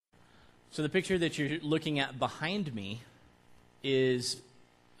So the picture that you're looking at behind me is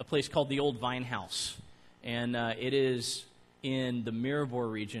a place called the Old Vine House. And it is in the Maribor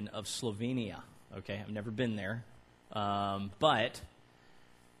region of Slovenia. Okay, I've never been there. But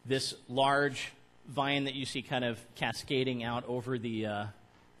this large vine that you see kind of cascading out over the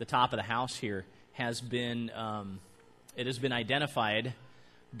top of the house here has been identified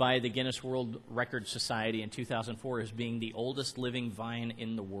by the Guinness World Records Society in 2004 as being the oldest living vine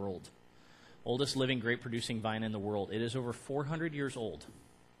in the world. Oldest living grape-producing vine in the world. It is over 400 years old.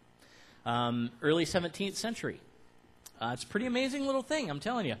 Early 17th century. It's a pretty amazing little thing, I'm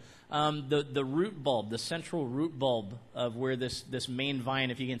telling you. The root bulb, the central root bulb of where this main vine,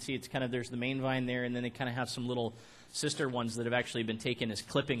 if you can see, it's kind of, there's the main vine there, and then they kind of have some little sister ones that have actually been taken as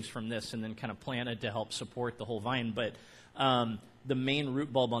clippings from this and then kind of planted to help support the whole vine. But the main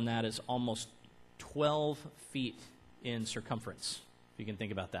root bulb on that is almost 12 feet in circumference, if you can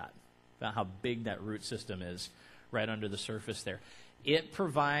think about that, about how big that root system is right under the surface there. It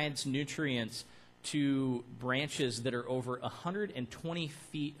provides nutrients to branches that are over 120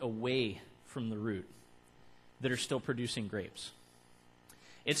 feet away from the root that are still producing grapes.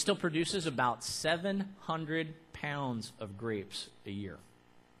 It still produces about 700 pounds of grapes a year,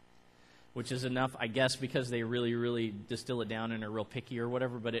 which is enough, I guess, because they really, really distill it down and are real picky or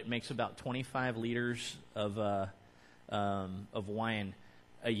whatever, but it makes about 25 liters of wine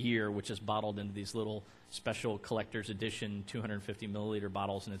a year, which is bottled into these little special collector's edition 250 milliliter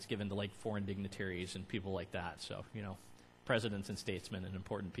bottles, and it's given to like foreign dignitaries and people like that. So, presidents and statesmen and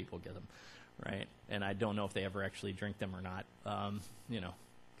important people get them, right? And I don't know if they ever actually drink them or not,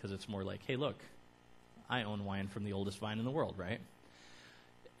 because it's more like, hey, look, I own wine from the oldest vine in the world, right?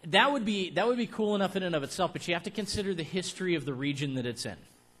 That would be cool enough in and of itself, but you have to consider the history of the region that it's in.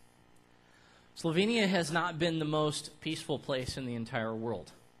 Slovenia has not been the most peaceful place in the entire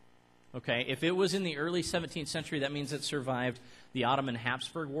world. Okay, if it was in the early 17th century, that means it survived the Ottoman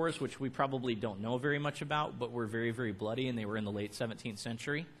Habsburg Wars, which we probably don't know very much about, but were very, very bloody, and they were in the late 17th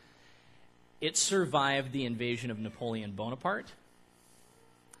century. It survived the invasion of Napoleon Bonaparte.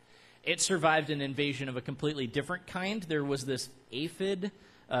 It survived an invasion of a completely different kind. There was this aphid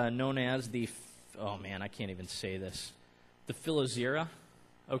known as the Philoxera.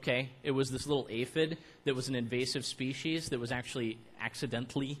 Okay, it was this little aphid that was an invasive species that was actually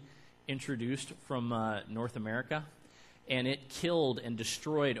accidentally introduced from North America, and it killed and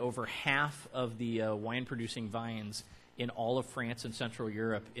destroyed over half of the wine-producing vines in all of France and Central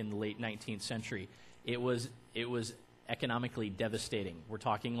Europe in the late 19th century. It was economically devastating. We're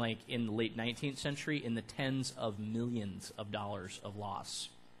talking like in the late 19th century in the tens of millions of dollars of loss.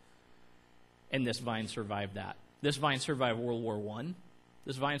 And this vine survived that. This vine survived World War I.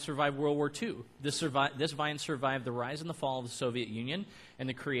 This vine survived World War II. This vine survived the rise and the fall of the Soviet Union and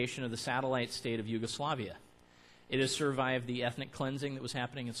the creation of the satellite state of Yugoslavia. It has survived the ethnic cleansing that was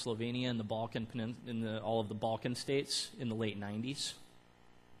happening in Slovenia and all of the Balkan states in the late 90s.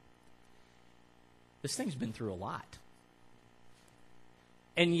 This thing's been through a lot.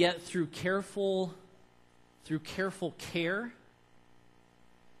 And yet through careful care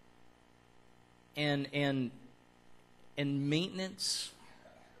and maintenance,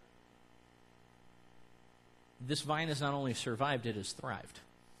 this vine has not only survived, it has thrived,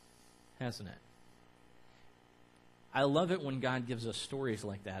 hasn't it? I love it when God gives us stories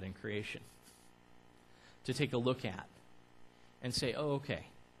like that in creation to take a look at and say, oh, okay,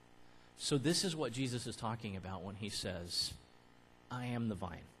 so this is what Jesus is talking about when he says, I am the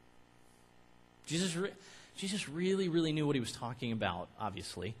vine. Jesus really, really knew what he was talking about,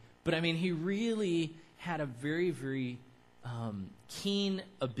 obviously, but I mean, he really had a very, very keen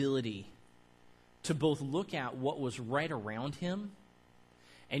ability to both look at what was right around him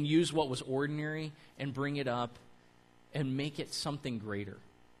and use what was ordinary and bring it up and make it something greater,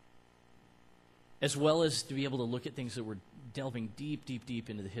 as well as to be able to look at things that were delving deep, deep, deep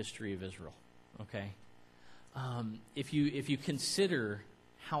into the history of Israel. Okay, if you consider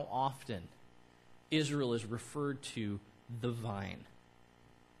how often Israel is referred to the vine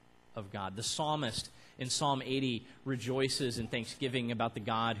of God, the psalmist in Psalm 80 rejoices in thanksgiving about the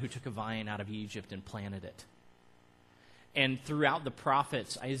God who took a vine out of Egypt and planted it. And throughout the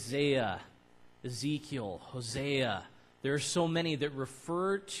prophets, Isaiah, Ezekiel, Hosea, there are so many that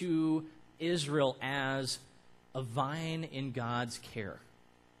refer to Israel as a vine in God's care.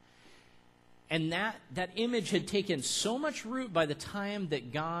 And that image had taken so much root by the time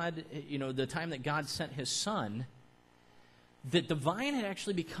that God sent his son, that the vine had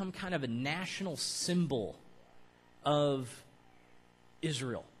actually become kind of a national symbol of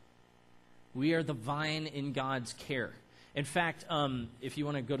Israel. We are the vine in God's care. In fact, if you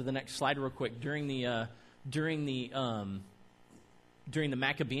want to go to the next slide real quick, during the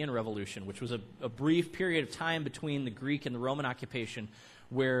Maccabean Revolution, which was a brief period of time between the Greek and the Roman occupation,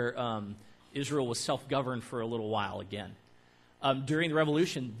 where Israel was self-governed for a little while again. During the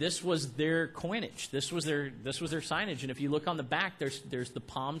Revolution, this was their coinage. This was their signage. And if you look on the back, there's the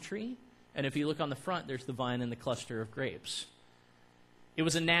palm tree, and if you look on the front, there's the vine and the cluster of grapes. It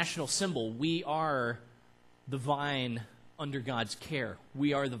was a national symbol. We are the vine under God's care.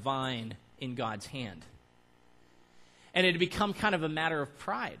 We are the vine in God's hand. And it had become kind of a matter of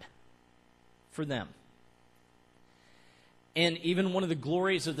pride for them. And even one of the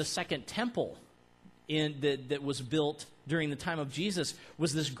glories of the Second Temple that was built during the time of Jesus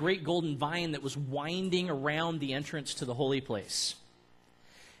was this great golden vine that was winding around the entrance to the holy place.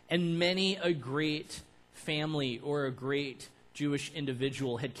 And many a great family or a great Jewish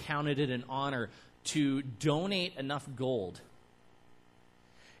individual had counted it an honor to donate enough gold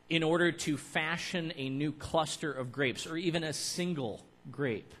in order to fashion a new cluster of grapes, or even a single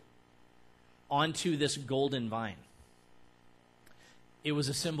grape, onto this golden vine. It was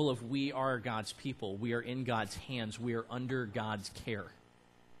a symbol of we are God's people. We are in God's hands. We are under God's care.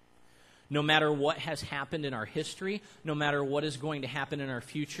 No matter what has happened in our history, no matter what is going to happen in our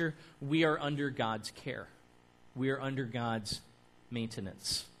future, we are under God's care. We are under God's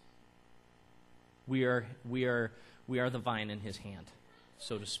maintenance. We are the vine in his hand,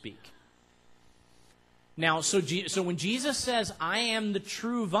 so to speak. Now, so when Jesus says, I am the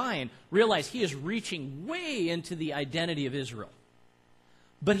true vine, realize he is reaching way into the identity of Israel.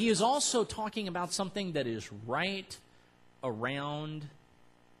 But he is also talking about something that is right around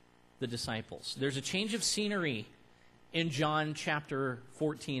the disciples. There's a change of scenery in John chapter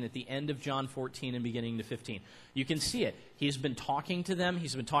 14, at the end of John 14 and beginning to 15. You can see it. He's been talking to them.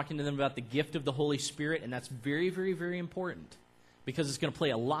 He's been talking to them about the gift of the Holy Spirit, and that's very, very, very important because it's going to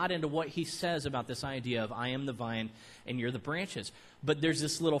play a lot into what he says about this idea of I am the vine and you're the branches. But there's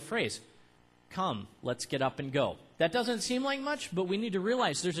this little phrase, come, let's get up and go. That doesn't seem like much, but we need to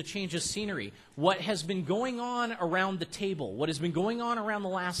realize there's a change of scenery. What has been going on around the table, what has been going on around the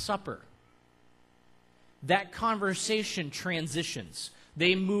Last Supper, that conversation transitions.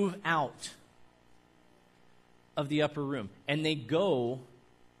 They move out of the upper room, and they go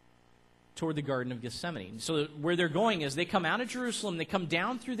toward the Garden of Gethsemane. So where they're going is they come out of Jerusalem, they come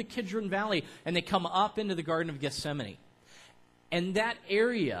down through the Kidron Valley, and they come up into the Garden of Gethsemane. And that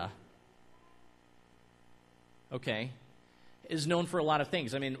area, okay, is known for a lot of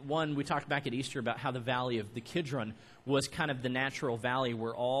things. I mean, one, we talked back at Easter about how the valley of the Kidron was kind of the natural valley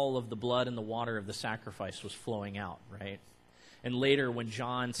where all of the blood and the water of the sacrifice was flowing out, right? And later, when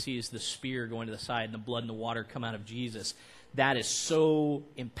John sees the spear going to the side and the blood and the water come out of Jesus, that is so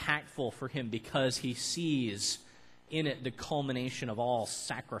impactful for him because he sees in it the culmination of all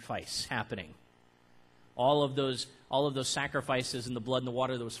sacrifice happening. All of those sacrifices and the blood and the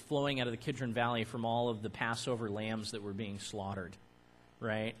water that was flowing out of the Kidron Valley from all of the Passover lambs that were being slaughtered,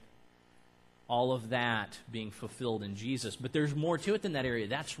 right? All of that being fulfilled in Jesus. But there's more to it than that area.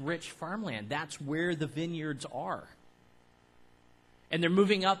 That's rich farmland. That's where the vineyards are. And they're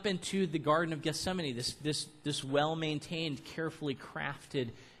moving up into the Garden of Gethsemane, this well-maintained, carefully crafted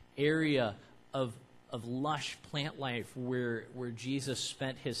area of lush plant life where Jesus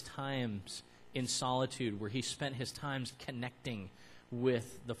spent his times in solitude, where he spent his times connecting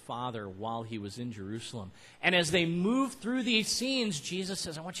with the Father while he was in Jerusalem. And as they move through these scenes, Jesus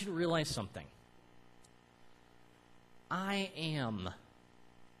says, I want you to realize something. I am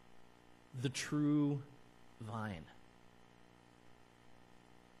the true vine.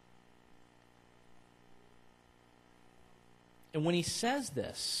 And when he says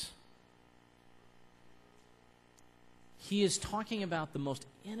this, he is talking about the most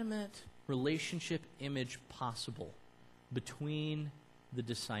intimate relationship image possible between the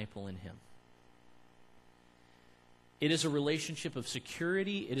disciple and him. It is a relationship of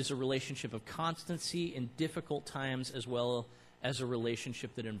security. It is a relationship of constancy in difficult times, as well as a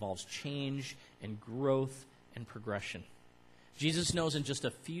relationship that involves change and growth and progression. Jesus knows in just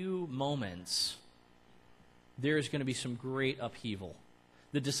a few moments there is going to be some great upheaval.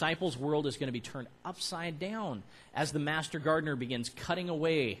 The disciples' world is going to be turned upside down as the master gardener begins cutting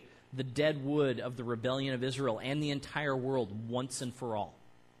away the dead wood of the rebellion of Israel and the entire world once and for all.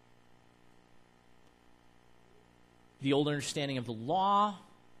 The old understanding of the law,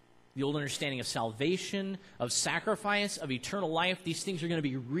 the old understanding of salvation, of sacrifice, of eternal life, these things are going to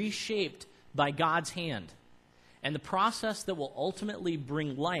be reshaped by God's hand. And the process that will ultimately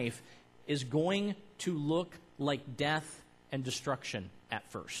bring life is going to look like death and destruction at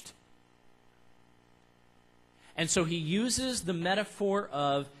first. And so he uses the metaphor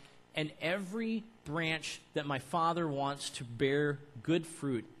of, and every branch that my Father wants to bear good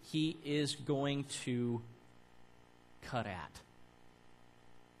fruit, he is going to cut at.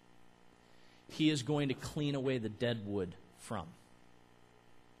 He is going to clean away the dead wood from.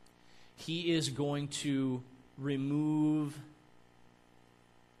 He is going to remove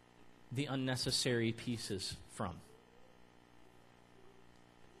the unnecessary pieces from.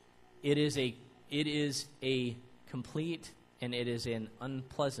 It is a complete and it is an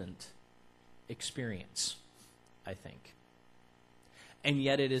unpleasant experience, I think. And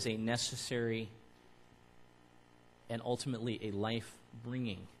yet it is a necessary and ultimately a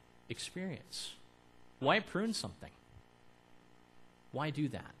life-bringing experience. Why prune something? Why do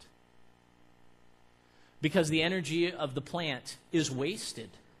that? Because the energy of the plant is wasted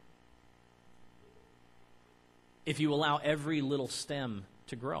if you allow every little stem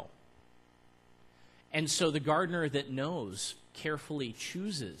to grow. And so the gardener that knows carefully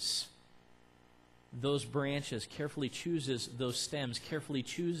chooses those branches, carefully chooses those stems, carefully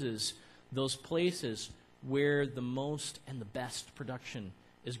chooses those places where the most and the best production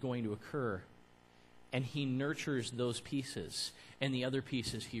is going to occur. And he nurtures those pieces, and the other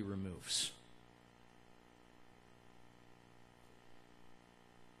pieces he removes.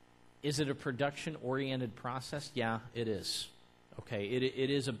 Is it a production-oriented process? Yeah, it is. Okay, it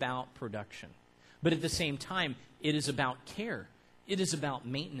is about production. But at the same time, it is about care. It is about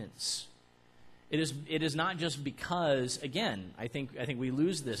maintenance. It is not just because, again, I think we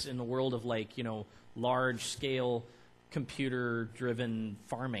lose this in the world of large-scale computer-driven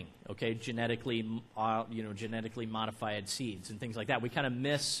farming. Okay, genetically modified seeds and things like that. We kind of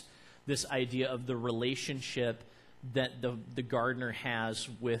miss this idea of the relationship that the gardener has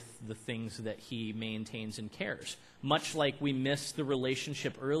with the things that he maintains and cares. Much like we missed the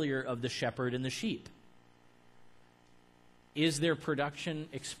relationship earlier of the shepherd and the sheep. Is there production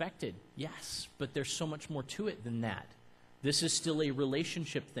expected? Yes, but there's so much more to it than that. This is still a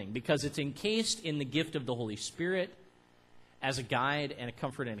relationship thing because it's encased in the gift of the Holy Spirit as a guide and a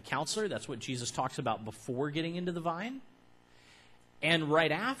comfort and a counselor. That's what Jesus talks about before getting into the vine. And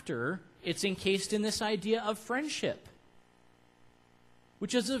right after, it's encased in this idea of friendship,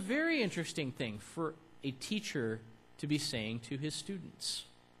 which is a very interesting thing for a teacher to be saying to his students.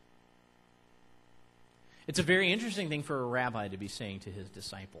 It's a very interesting thing for a rabbi to be saying to his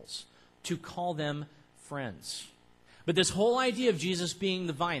disciples, to call them friends. But this whole idea of Jesus being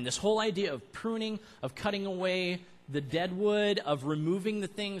the vine, this whole idea of pruning, of cutting away the dead wood, of removing the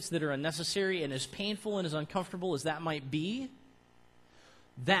things that are unnecessary, and as painful and as uncomfortable as that might be,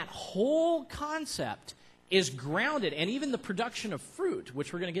 that whole concept is grounded, and even the production of fruit,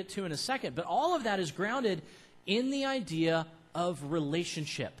 which we're going to get to in a second, but all of that is grounded in the idea of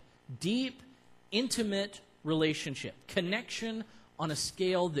relationship. Deep, intimate relationship. Connection on a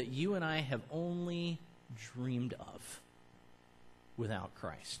scale that you and I have only dreamed of without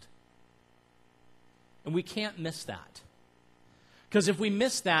Christ. And we can't miss that. Because if we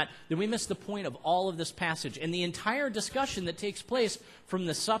miss that, then we miss the point of all of this passage. And the entire discussion that takes place from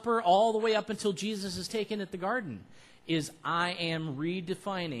the supper all the way up until Jesus is taken at the garden is I am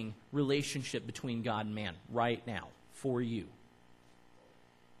redefining relationship between God and man right now for you.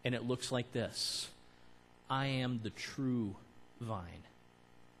 And it looks like this. I am the true vine.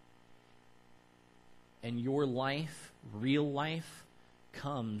 And your life, real life,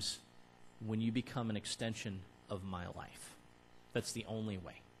 comes when you become an extension of my life. That's the only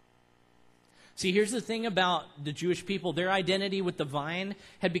way. See, here's the thing about the Jewish people. Their identity with the vine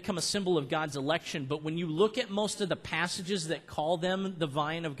had become a symbol of God's election. But when you look at most of the passages that call them the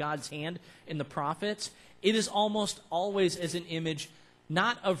vine of God's hand in the prophets, it is almost always as an image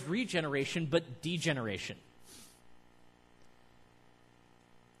not of regeneration, but degeneration.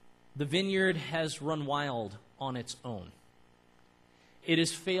 The vineyard has run wild on its own. It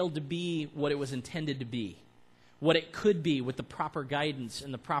has failed to be what it was intended to be. What it could be with the proper guidance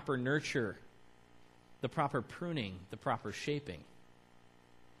and the proper nurture, the proper pruning, the proper shaping.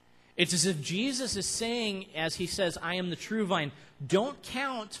 It's as if Jesus is saying, as he says, I am the true vine, don't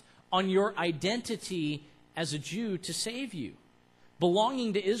count on your identity as a Jew to save you.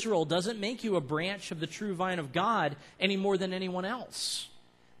 Belonging to Israel doesn't make you a branch of the true vine of God any more than anyone else.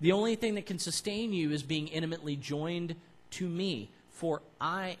 The only thing that can sustain you is being intimately joined to me, for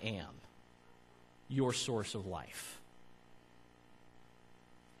I am your source of life.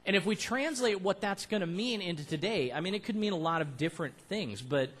 And if we translate what that's going to mean into today, I mean, it could mean a lot of different things,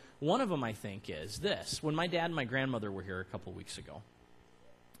 but one of them, I think, is this. When my dad and my grandmother were here a couple weeks ago,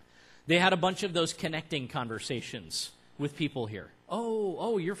 they had a bunch of those connecting conversations with people here.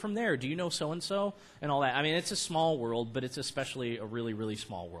 Oh, you're from there. Do you know so-and-so? And all that. I mean, it's a small world, but it's especially a really, really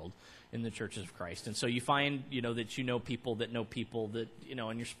small world in the churches of Christ. And so you find, that you know people that,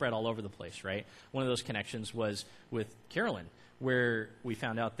 and you're spread all over the place, right? One of those connections was with Carolyn, where we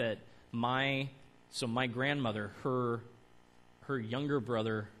found out that my grandmother, her younger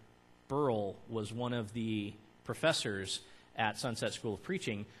brother, Burl, was one of the professors at Sunset School of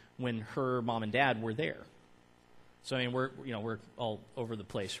Preaching when her mom and dad were there. So, I mean, we're all over the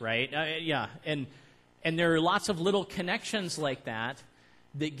place, right? Yeah, and there are lots of little connections like that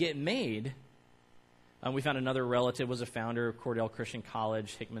get made. We found another relative was a founder of Cordell Christian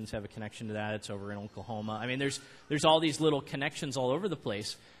College. Hickmans have a connection to that. It's over in Oklahoma. I mean, there's all these little connections all over the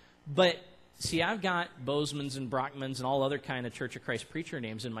place. But, see, I've got Bozeman's and Brockman's and all other kind of Church of Christ preacher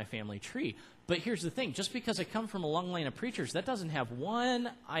names in my family tree. But here's the thing. Just because I come from a long line of preachers, that doesn't have one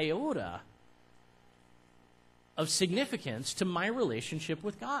iota of significance to my relationship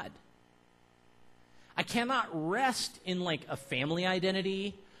with God. I cannot rest in like a family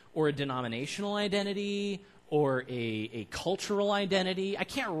identity or a denominational identity or a cultural identity. I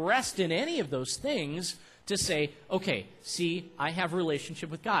can't rest in any of those things to say, okay, see, I have a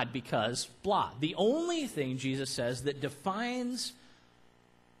relationship with God because blah. The only thing Jesus says that defines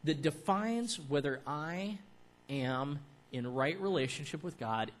whether I am in right relationship with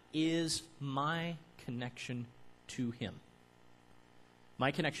God is my connection to Him.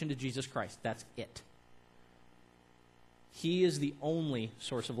 My connection to Jesus Christ. That's it. He is the only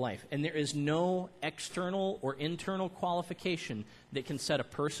source of life. And there is no external or internal qualification that can set a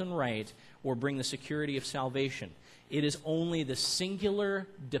person right or bring the security of salvation. It is only the singular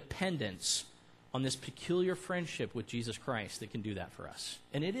dependence on this peculiar friendship with Jesus Christ that can do that for us.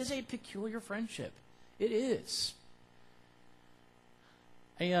 And it is a peculiar friendship. It is.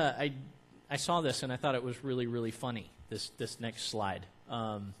 I saw this and I thought it was really, really funny, this next slide.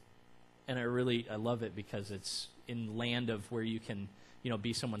 And I love it because it's in land of where you can,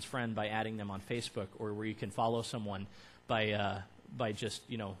 be someone's friend by adding them on Facebook, or where you can follow someone by just,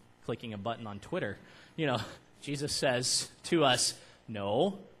 clicking a button on Twitter. Jesus says to us,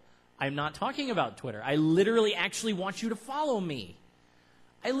 no, I'm not talking about Twitter. I literally actually want you to follow me.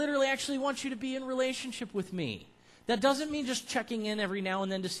 I literally actually want you to be in relationship with me. That doesn't mean just checking in every now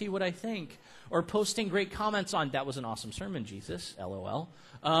and then to see what I think, or posting great comments on, that was an awesome sermon, Jesus, LOL.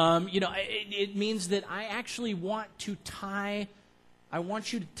 It means that I actually want you to tie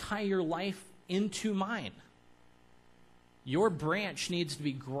your life into mine. Your branch needs to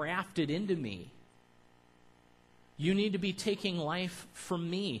be grafted into me. You need to be taking life from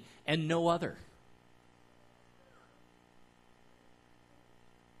me and no other.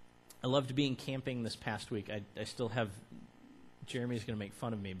 I loved being camping this past week. I still have, Jeremy's going to make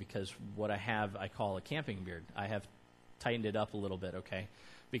fun of me because what I have I call a camping beard. I have tightened it up a little bit, okay?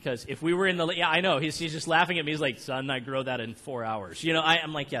 Because if we were in I know, he's just laughing at me. He's like, son, I grow that in 4 hours.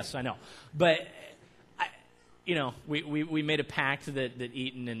 I'm like, yes, I know. But, we made a pact that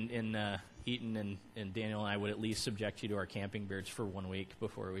Eaton and Daniel and I would at least subject you to our camping beards for 1 week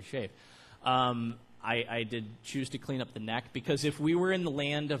before we shave. I did choose to clean up the neck because if we were in the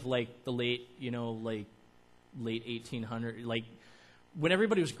land of like the late 1800s, like when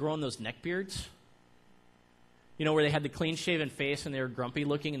everybody was growing those neck beards, where they had the clean-shaven face and they were grumpy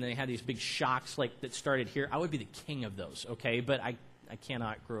looking and they had these big shocks like that started here, I would be the king of those, okay? But I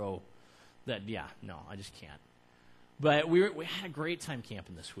cannot grow that. Yeah, no, I just can't. But we had a great time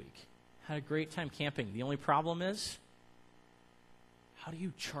camping this week. Had a great time camping. The only problem is, how do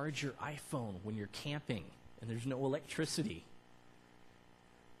you charge your iPhone when you're camping and there's no electricity?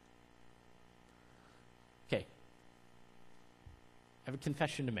 Okay. I have a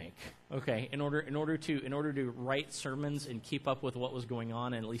confession to make. Okay, in order to write sermons and keep up with what was going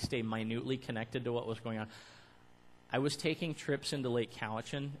on and at least stay minutely connected to what was going on, I was taking trips into Lake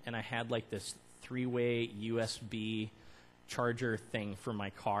Cowichan and I had like this 3-way USB charger thing for my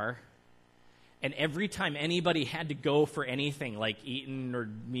car. And every time anybody had to go for anything, like Eaton or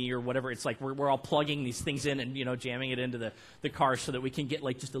me or whatever, it's like we're all plugging these things in and, jamming it into the car so that we can get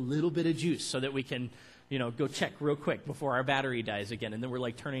like just a little bit of juice so that we can, go check real quick before our battery dies again. And then we're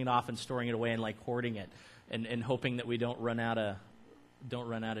like turning it off and storing it away and like hoarding it and hoping that we don't run out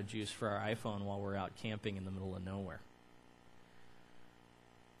of juice for our iPhone while we're out camping in the middle of nowhere.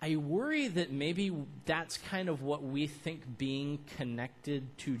 I worry that maybe that's kind of what we think being connected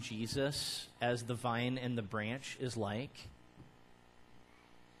to Jesus as the vine and the branch is like.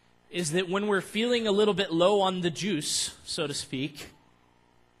 Is that when we're feeling a little bit low on the juice, so to speak,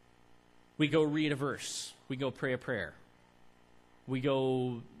 we go read a verse. We go pray a prayer. We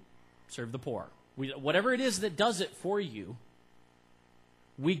go serve the poor. Whatever it is that does it for you,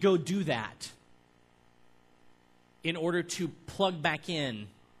 we go do that in order to plug back in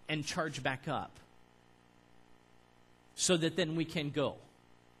and charge back up so that then we can go.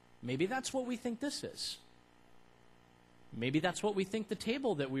 Maybe that's what we think this is. Maybe that's what we think the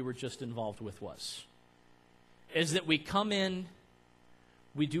table that we were just involved with was. Is that we come in,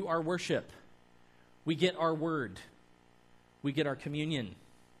 we do our worship, we get our word, we get our communion,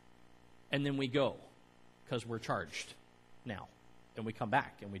 and then we go because we're charged now. And we come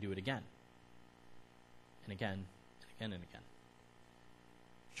back and we do it again and again and again and again.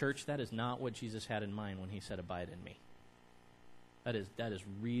 Church, that is not what Jesus had in mind when he said, abide in me. That is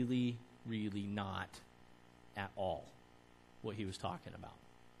really, really not at all what he was talking about.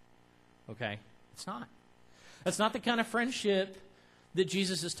 Okay? It's not. That's not the kind of friendship that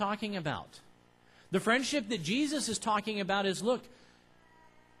Jesus is talking about. The friendship that Jesus is talking about is, look,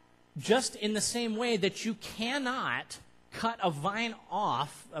 just in the same way that you cannot cut a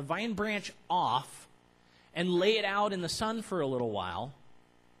vine branch off, and lay it out in the sun for a little while,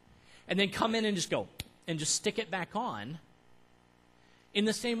 and then come in and just go and just stick it back on. In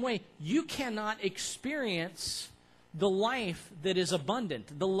the same way, you cannot experience the life that is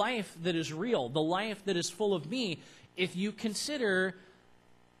abundant, the life that is real, the life that is full of me, if you consider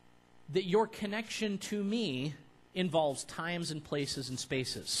that your connection to me involves times and places and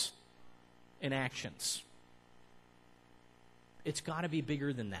spaces and actions. It's got to be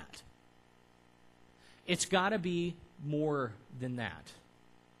bigger than that. It's got to be more than that.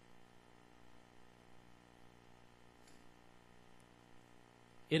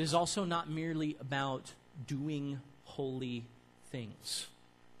 It is also not merely about doing holy things.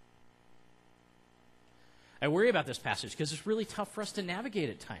 I worry about this passage because it's really tough for us to navigate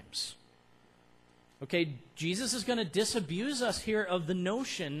at times. Okay, Jesus is going to disabuse us here of the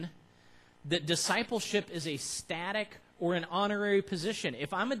notion that discipleship is a static or an honorary position.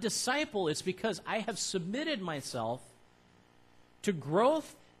 If I'm a disciple, it's because I have submitted myself to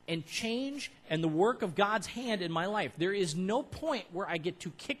growth and change and the work of God's hand in my life. There is no point where I get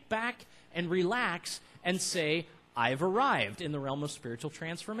to kick back and relax and say, I've arrived in the realm of spiritual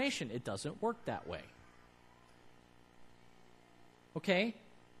transformation. It doesn't work that way. Okay?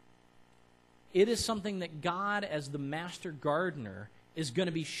 It is something that God, as the master gardener, is going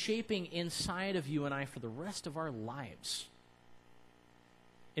to be shaping inside of you and I for the rest of our lives.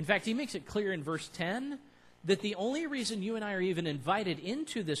 In fact, he makes it clear in verse 10 that the only reason you and I are even invited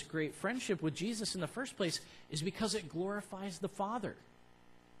into this great friendship with Jesus in the first place is because it glorifies the Father.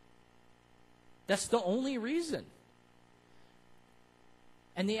 That's the only reason.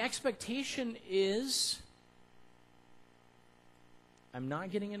 And the expectation is, I'm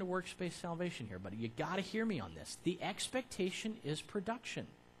not getting into works-based salvation here, but you got to hear me on this. The expectation is production.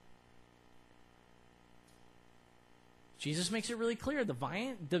 Jesus makes it really clear. The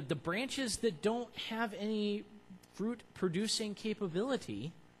branches that don't have any fruit-producing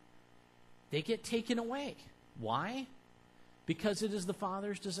capability, they get taken away. Why? Because it is the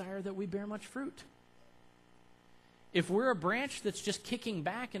Father's desire that we bear much fruit. If we're a branch that's just kicking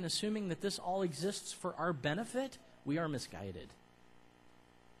back and assuming that this all exists for our benefit, we are misguided.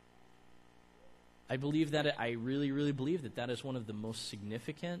 I really, really believe that is one of the most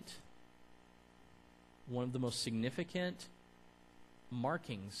significant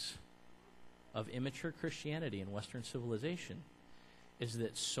markings of immature Christianity in Western civilization is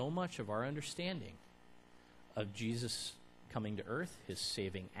that so much of our understanding of Jesus coming to earth, his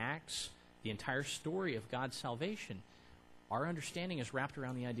saving acts, the entire story of God's salvation, our understanding is wrapped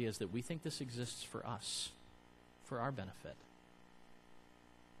around the ideas that we think this exists for us, for our benefit.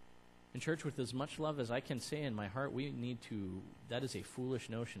 In church, with as much love as I can say in my heart, that is a foolish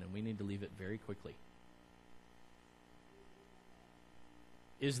notion, and we need to leave it very quickly.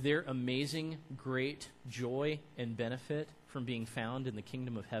 Is there amazing, great joy and benefit from being found in the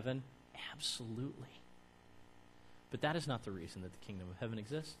kingdom of heaven? Absolutely. But that is not the reason that the kingdom of heaven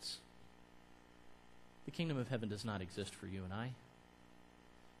exists. The kingdom of heaven does not exist for you and I.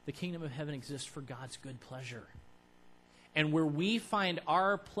 The kingdom of heaven exists for God's good pleasure. And where we find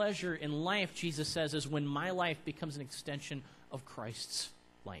our pleasure in life, Jesus says, is when my life becomes an extension of Christ's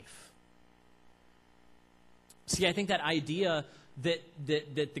life. See, I think that idea that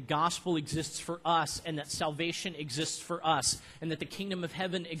the gospel exists for us, and that salvation exists for us, and that the kingdom of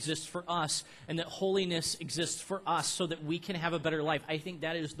heaven exists for us, and that holiness exists for us so that we can have a better life, I think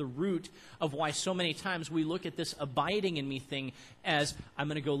that is the root of why so many times we look at this abiding in me thing as, I'm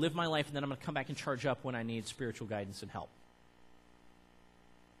going to go live my life, and then I'm going to come back and charge up when I need spiritual guidance and help.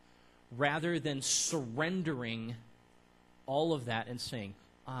 Rather than surrendering all of that and saying,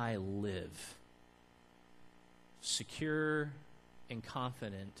 I live secure and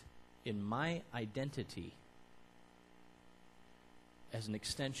confident in my identity as an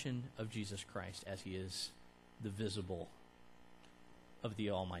extension of Jesus Christ, as he is the visible of the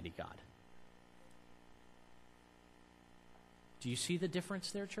Almighty God. Do you see the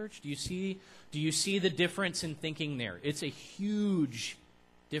difference there, church? Do you see the difference in thinking there? It's a huge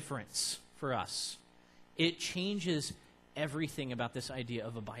difference for us. It changes everything about this idea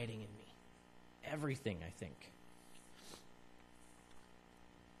of abiding in me. Everything, I think.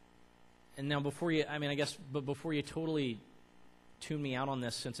 And now before you totally tune me out on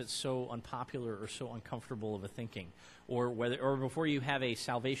this, since it's so unpopular or so uncomfortable of a thinking, or before you have a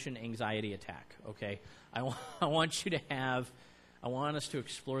salvation anxiety attack, okay? I want us to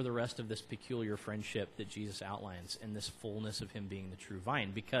explore the rest of this peculiar friendship that Jesus outlines and this fullness of him being the true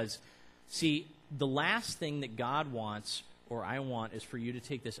vine. Because, see, the last thing that God wants, or I want, is for you to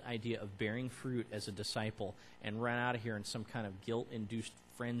take this idea of bearing fruit as a disciple and run out of here in some kind of guilt-induced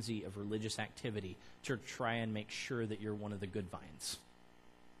frenzy of religious activity to try and make sure that you're one of the good vines.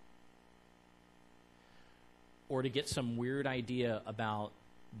 Or to get some weird idea about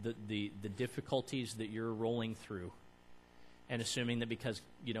the difficulties that you're rolling through, and assuming that because,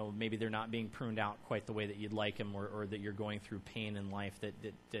 maybe they're not being pruned out quite the way that you'd like them, or that you're going through pain in life,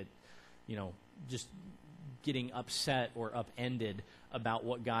 that just getting upset or upended about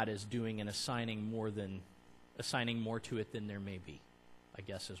what God is doing and assigning more to it than there may be, I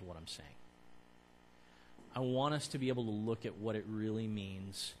guess is what I'm saying. I want us to be able to look at what it really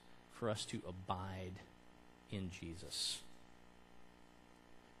means for us to abide in Jesus.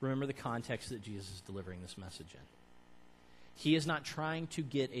 Remember the context that Jesus is delivering this message in. He is not trying to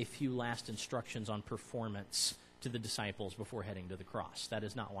get a few last instructions on performance to the disciples before heading to the cross. That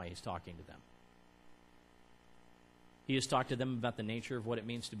is not why he's talking to them. He has talked to them about the nature of what it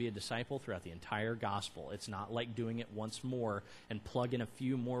means to be a disciple throughout the entire gospel. It's not like doing it once more and plug in a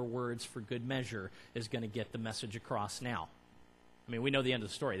few more words for good measure is going to get the message across now. I mean, we know the end of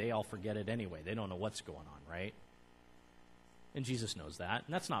the story. They all forget it anyway. They don't know what's going on, right? And Jesus knows that,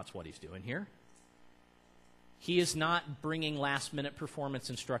 and that's not what he's doing here. He is not bringing last-minute performance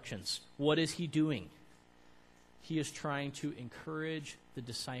instructions. What is he doing? He is trying to encourage the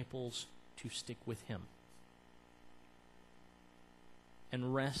disciples to stick with him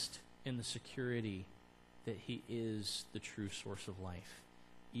and rest in the security that he is the true source of life,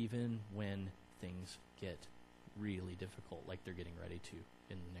 even when things get really difficult, like they're getting ready to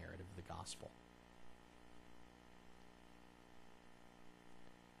in the narrative of the gospel.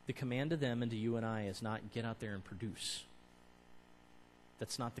 The command to them and to you and I is not get out there and produce.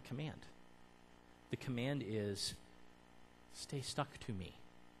 That's not the command. The command is stay stuck to me.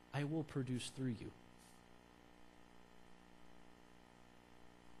 I will produce through you.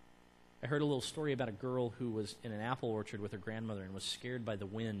 I heard a little story about a girl who was in an apple orchard with her grandmother and was scared by the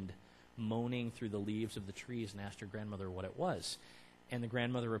wind moaning through the leaves of the trees, and asked her grandmother what it was. And the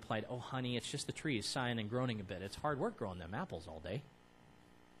grandmother replied, "Oh, honey, it's just the trees sighing and groaning a bit. It's hard work growing them apples all day."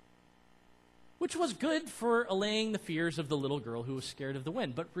 Which was good for allaying the fears of the little girl who was scared of the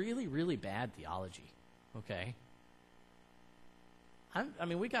wind, but really, really bad theology, okay? I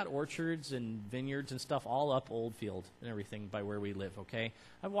mean, we got orchards and vineyards and stuff all up Oldfield and everything by where we live, okay?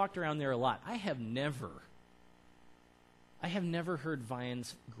 I've walked around there a lot. I have never heard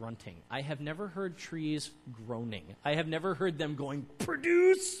vines grunting. I have never heard trees groaning. I have never heard them going,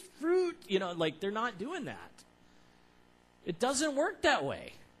 produce fruit. Like they're not doing that. It doesn't work that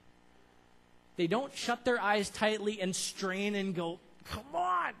way. They don't shut their eyes tightly and strain and go, come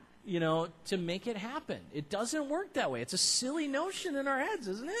on, to make it happen. It doesn't work that way. It's a silly notion in our heads,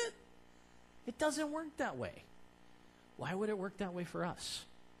 isn't it? It doesn't work that way. Why would it work that way for us?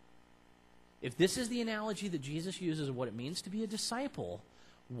 If this is the analogy that Jesus uses of what it means to be a disciple,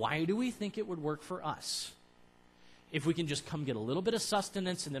 why do we think it would work for us? If we can just come get a little bit of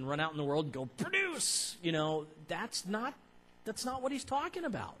sustenance and then run out in the world and go, produce, that's not what he's talking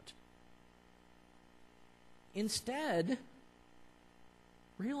about. Instead,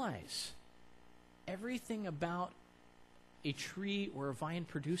 realize everything about a tree or a vine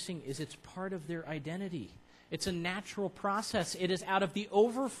producing is it's part of their identity. It's a natural process. It is out of the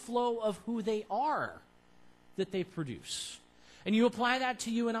overflow of who they are that they produce. And you apply that to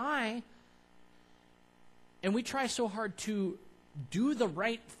you and I, and we try so hard to do the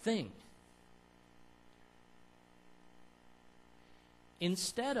right thing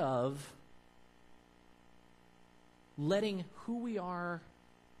instead of letting who we are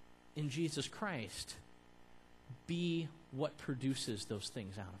in Jesus Christ be what produces those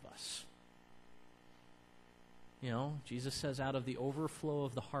things out of us. Jesus says, out of the overflow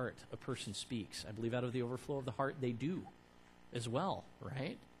of the heart, a person speaks. I believe out of the overflow of the heart, they do. as well,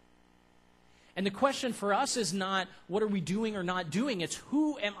 right? And the question for us is not what are we doing or not doing. It's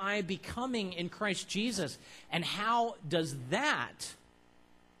who am I becoming in Christ Jesus? And how does that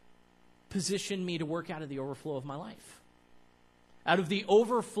position me to work out of the overflow of my life? Out of the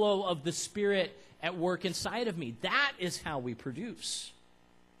overflow of the Spirit at work inside of me. That is how we produce,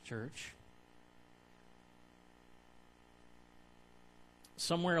 church.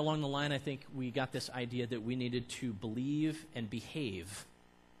 Somewhere along the line, I think we got this idea that we needed to believe and behave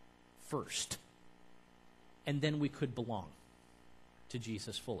first. And then we could belong to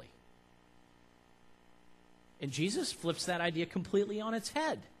Jesus fully. And Jesus flips that idea completely on its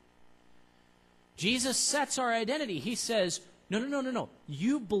head. Jesus sets our identity. He says, no.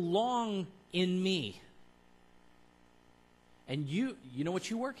 You belong in me. And you know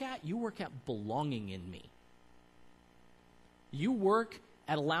what you work at? You work at belonging in me. You work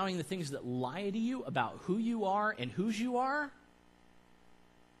at allowing the things that lie to you about who you are and whose you are.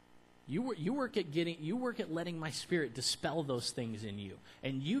 You work at letting my Spirit dispel those things in you.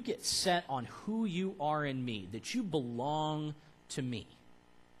 And you get set on who you are in me, that you belong to me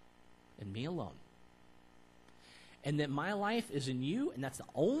and me alone. And that my life is in you, and that's the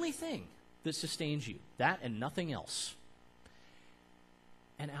only thing that sustains you. That and nothing else.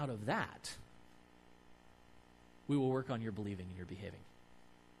 And out of that, we will work on your believing and your behaving.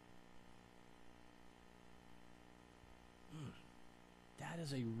 That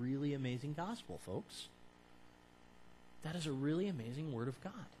is a really amazing gospel, folks. That is a really amazing word of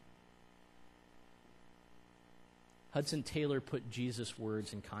God. Hudson Taylor put Jesus'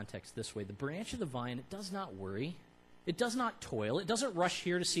 words in context this way. The branch of the vine, it does not worry. It does not toil. It doesn't rush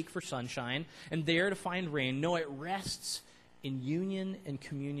here to seek for sunshine and there to find rain. No, it rests in union and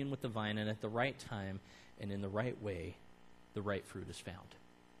communion with the vine, and at the right time and in the right way, the right fruit is found.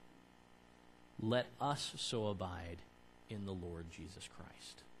 Let us so abide in the Lord Jesus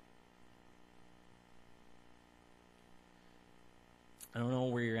Christ. I don't know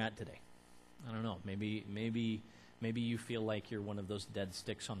where you're at today. I don't know. Maybe you feel like you're one of those dead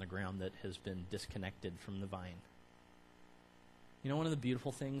sticks on the ground that has been disconnected from the vine. You know, one of the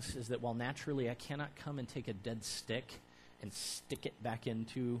beautiful things is that while naturally I cannot come and take a dead stick and stick it back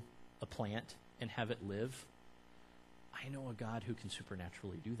into a plant and have it live, I know a God who can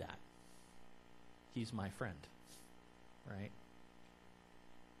supernaturally do that. He's my friend, right?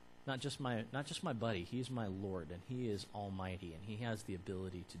 Not just my buddy. He's my Lord, and He is almighty, and He has the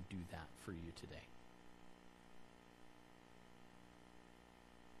ability to do that for you today.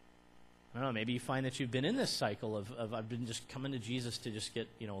 I don't know, maybe you find that you've been in this cycle of I've been just coming to Jesus to just get,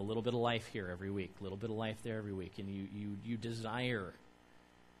 a little bit of life here every week, a little bit of life there every week, and you desire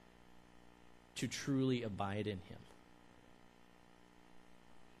to truly abide in Him.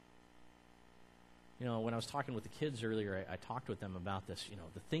 When I was talking with the kids earlier, I talked with them about this,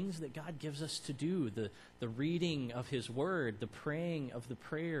 the things that God gives us to do, the reading of His Word, the praying of the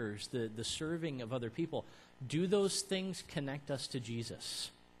prayers, the serving of other people. Do those things connect us to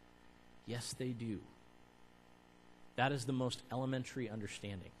Jesus? Yes, they do. That is the most elementary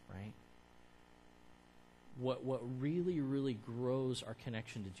understanding, right? What really, really grows our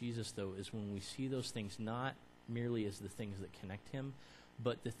connection to Jesus, though, is when we see those things not merely as the things that connect Him,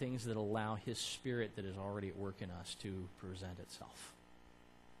 but the things that allow His Spirit that is already at work in us to present itself,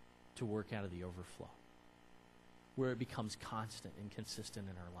 to work out of the overflow, where it becomes constant and consistent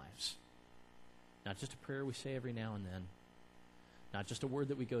in our lives. Not just a prayer we say every now and then, not just a word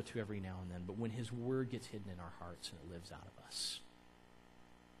that we go to every now and then, but when His Word gets hidden in our hearts and it lives out of us.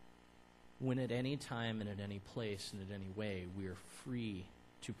 When at any time and at any place and at any way we are free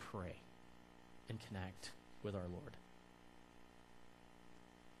to pray and connect with our Lord.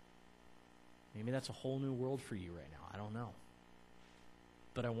 Maybe that's a whole new world for you right now. I don't know.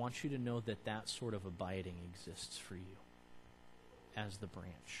 But I want you to know that that sort of abiding exists for you as the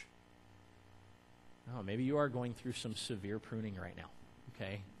branch. Oh, maybe you are going through some severe pruning right now.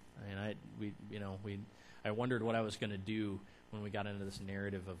 Okay, I mean, I wondered what I was going to do when we got into this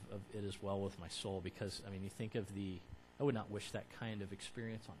narrative of it as well with my soul, because you think of I would not wish that kind of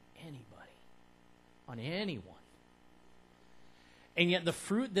experience on anybody, on anyone. And yet the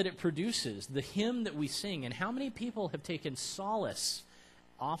fruit that it produces, the hymn that we sing, and how many people have taken solace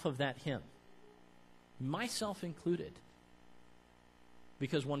off of that hymn, myself included,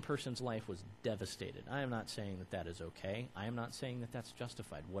 because one person's life was devastated. I am not saying that that is okay. I am not saying that that's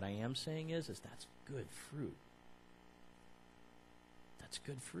justified. What I am saying is that's good fruit. That's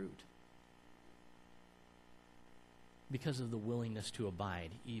good fruit. Because of the willingness to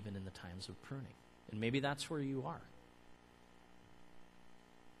abide even in the times of pruning. And maybe that's where you are.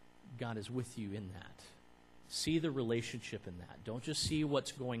 God is with you in that. See the relationship in that. Don't just see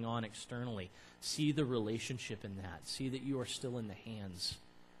what's going on externally. See the relationship in that. See that you are still in the hands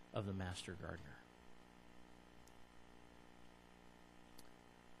of the master gardener.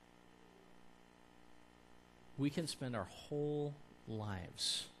 We can spend our whole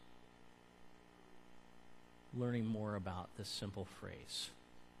lives learning more about this simple phrase,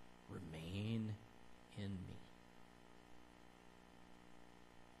 remain in me.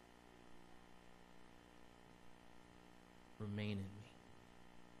 Remain in me.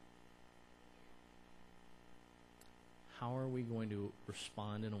 How are we going to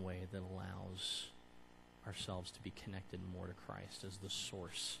respond in a way that allows ourselves to be connected more to Christ as the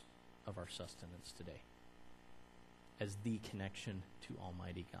source of our sustenance today? As the connection to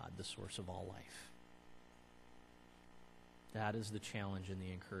Almighty God, the source of all life. That is the challenge and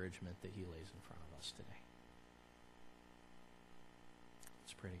the encouragement that he lays in front of us today.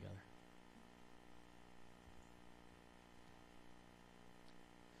 Let's pray together.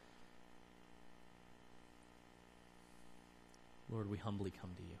 Lord, we humbly come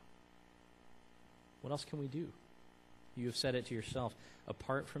to you. What else can we do? You have said it to yourself.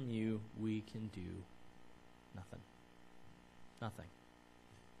 Apart from you, we can do nothing. Nothing.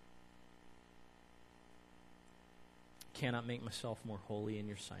 Cannot make myself more holy in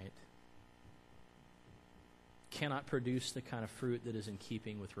your sight. Cannot produce the kind of fruit that is in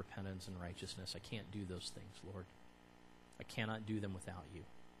keeping with repentance and righteousness. I can't do those things, Lord. I cannot do them without you.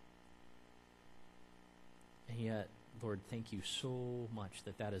 And yet, Lord, thank you so much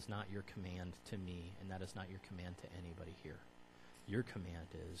that that is not your command to me, and that is not your command to anybody here. Your command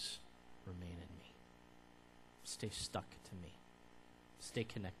is, remain in me. Stay stuck to me. Stay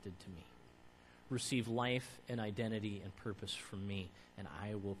connected to me. Receive life and identity and purpose from me, and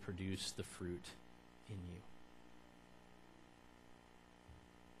I will produce the fruit in you.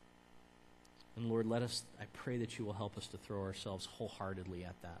 And Lord, I pray that you will help us to throw ourselves wholeheartedly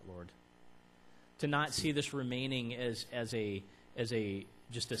at that, Lord. To not see this remaining as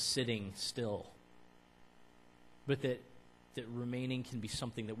just a sitting still, but that remaining can be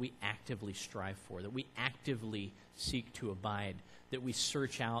something that we actively strive for, that we actively seek to abide, that we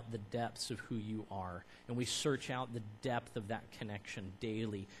search out the depths of who you are, and we search out the depth of that connection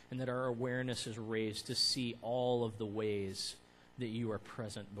daily, and that our awareness is raised to see all of the ways that you are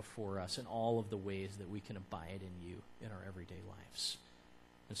present before us, and all of the ways that we can abide in you in our everyday lives.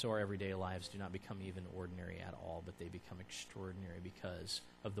 And so our everyday lives do not become even ordinary at all, but they become extraordinary because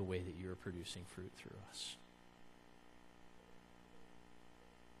of the way that you are producing fruit through us.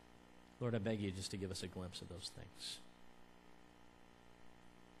 Lord, I beg you just to give us a glimpse of those things.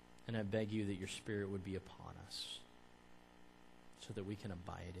 And I beg you that your Spirit would be upon us so that we can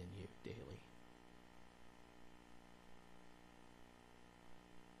abide in you daily.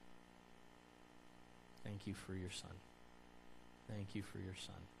 Thank you for your Son. Thank you for your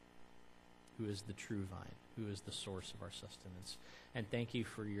Son, who is the true vine, who is the source of our sustenance. And thank you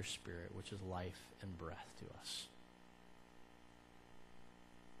for your Spirit, which is life and breath to us.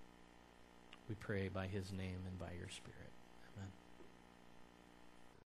 We pray by his name and by your Spirit.